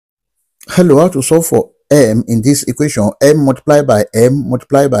Hello, how to solve for m in this equation? M multiplied by m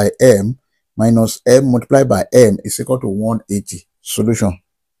multiplied by m minus m multiplied by m is equal to 180. Solution.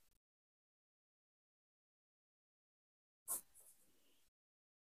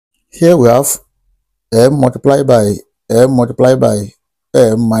 Here we have m multiplied by m multiplied by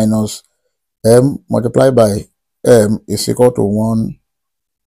m minus m multiplied by m is equal to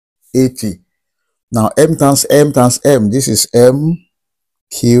 180. Now m times m times m, this is m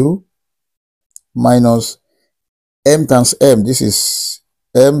cube minus m times m, this is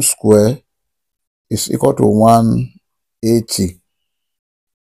m square, is equal to 180.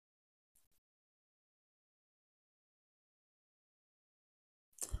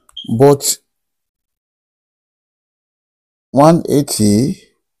 But 180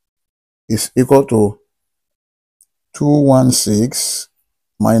 is equal to 216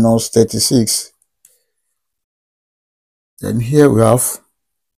 minus 36. Then here we have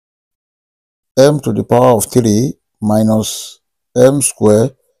m to the power of 3 minus m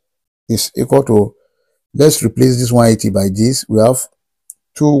square is equal to, let's replace this 180 by this. We have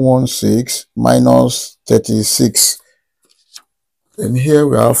 216 minus 36. Then here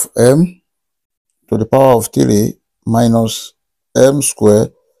we have m to the power of 3 minus m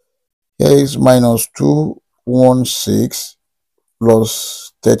square. Here is minus 216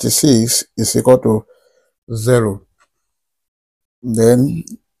 plus 36 is equal to 0. Then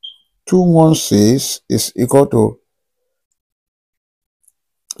 216 is equal to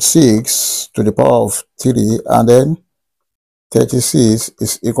 6 to the power of 3, and then 36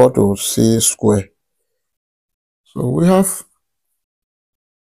 is equal to 6 square. So we have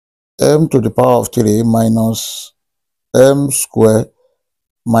m to the power of 3 minus m square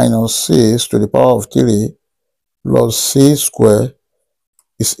minus 6 to the power of 3 plus 6 square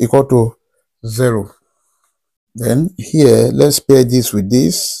is equal to 0. Then here, let's pair this with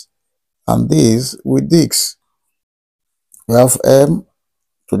this and this with this. We have m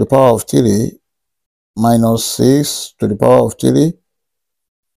to the power of 3 minus 6 to the power of 3.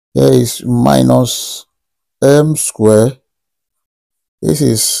 Here is minus m square. This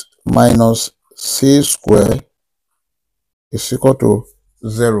is minus c square is equal to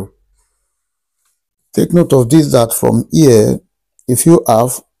 0. Take note of this, that from here, if you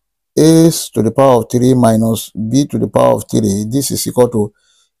have a to the power of 3 minus b to the power of 3, this is equal to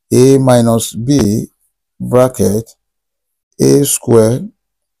a minus b bracket a square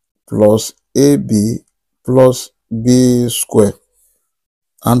plus ab plus b square.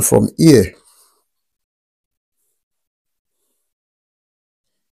 And from here,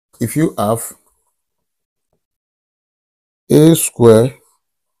 if you have a square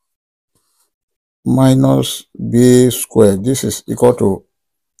minus b square, this is equal to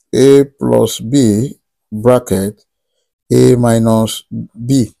a plus b bracket a minus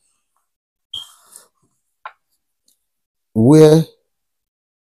b, where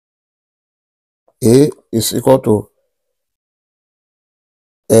a is equal to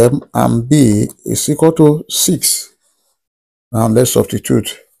m and b is equal to 6. Now let's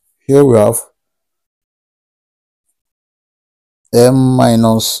substitute. Here we have m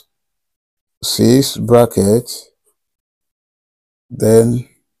minus 6 bracket, then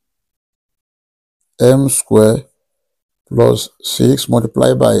m square plus 6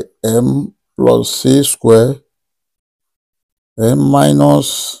 multiplied by m plus 6 square, m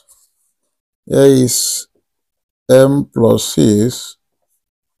minus, here is m plus 6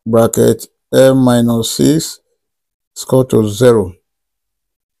 bracket m minus 6 is equal to 0.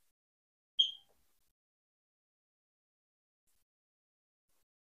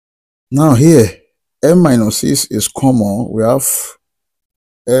 Now here, m minus 6 is common. We have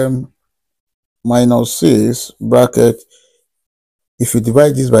m minus 6 bracket, if you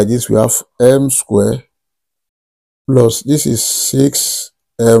divide this by this, we have m square plus, this is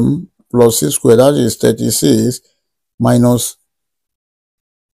 6m plus 6 square, that is 36, minus,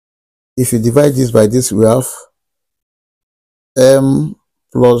 if you divide this by this, we have m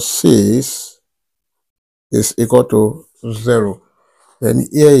plus 6 is equal to 0. Then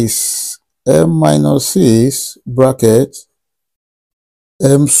here is m minus 6 bracket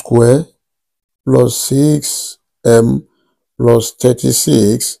m square plus 6m plus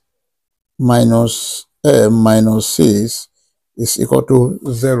 36 minus m minus 6 is equal to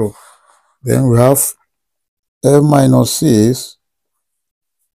 0. Then we have m minus 6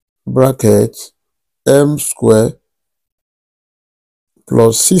 bracket m square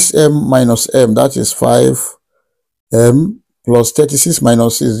plus 6m minus m, that is 5m plus 36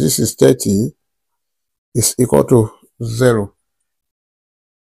 minus 6, this is 30, is equal to 0.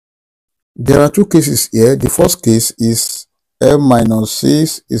 There are two cases here. The first case is m minus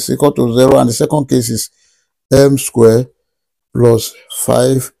 6 is equal to 0, and the second case is m squared plus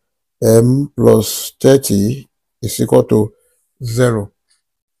 5m plus 30 is equal to 0.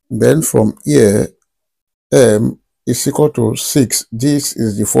 Then from here, m is equal to 6. This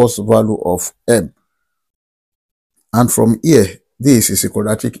is the first value of m. And from here, this is a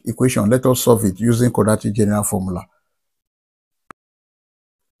quadratic equation. Let us solve it using quadratic general formula.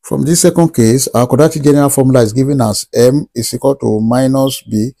 From this second case, our quadratic general formula is given as m is equal to minus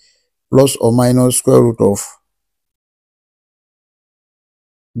b plus or minus square root of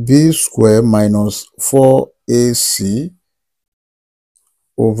b squared minus 4ac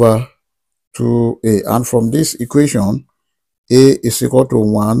over 2a. And from this equation, a is equal to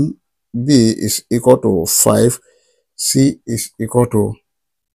 1, b is equal to 5, c is equal to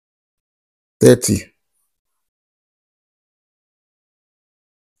 30.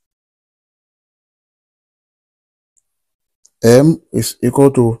 M is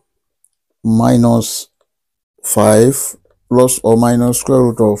equal to minus 5 plus or minus square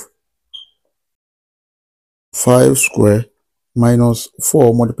root of 5 square minus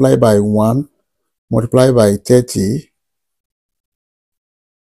 4 multiplied by 1 multiplied by 30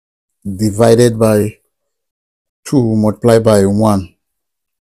 divided by 2 multiplied by 1.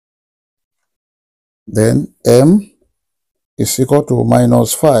 Then m is equal to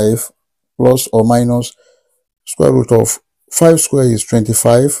minus 5 plus or minus square root of 5 square is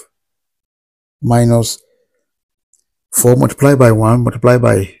 25 minus 4 multiplied by 1 multiplied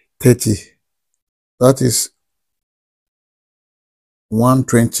by 30. That is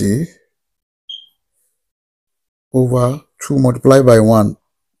 120 over 2 multiplied by 1,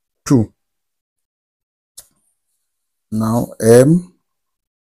 2. Now m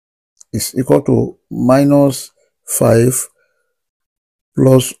is equal to minus 5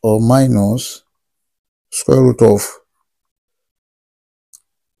 plus or minus square root of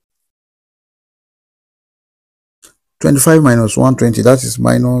 25 minus 120, that is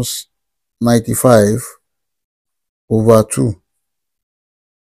minus 95 over 2.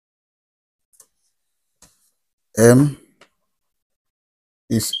 M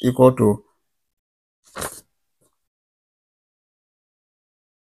is equal to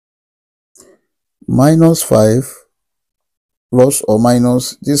minus 5 plus or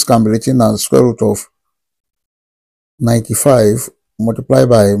minus, this can be written as square root of 95 multiplied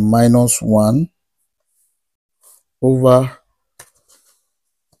by minus 1 over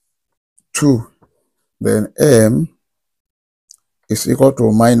 2. Then m is equal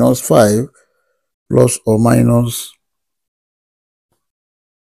to minus 5 plus or minus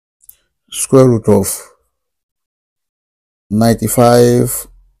square root of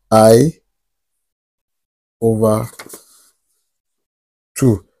 95i over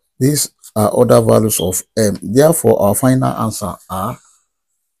 2. These are other values of m. Therefore, our final answer are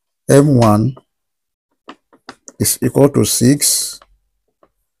m1 is equal to 6.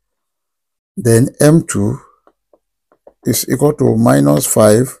 Then m2 is equal to minus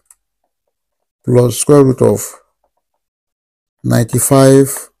 5 plus square root of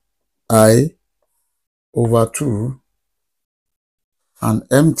 95i over 2. And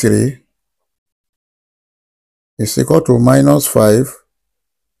m3 is equal to minus 5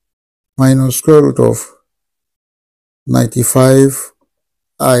 minus square root of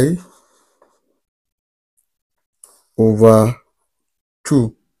 95i over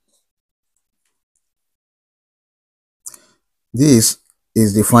 2. This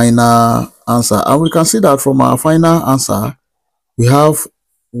is the final answer. And we can see that from our final answer, we have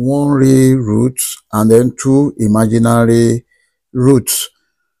one real root and then 2 imaginary roots.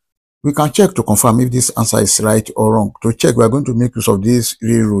 We can check to confirm if this answer is right or wrong. To check, we are going to make use of this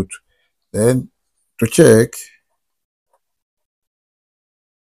real root. Then, to check,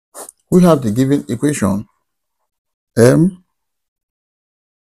 we have the given equation m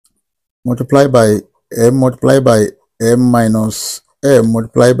multiplied by m multiplied by m minus m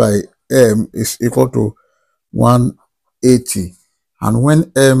multiplied by m is equal to 180. And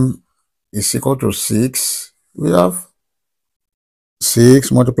when m is equal to 6, we have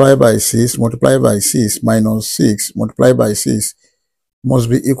 6 multiplied by 6 multiplied by 6 minus 6 multiplied by 6 must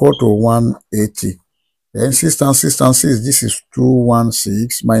be equal to 180. Then 6 times 6 times 6, this is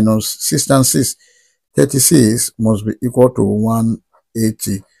 216 minus 6 times 6, 36 must be equal to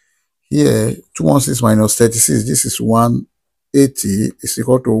 180. Here, 216 minus 36, this is 180 is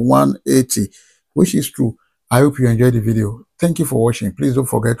equal to 180, which is true. I hope you enjoyed the video. Thank you for watching. Please don't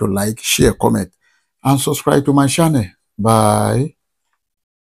forget to like, share, comment, and subscribe to my channel. Bye.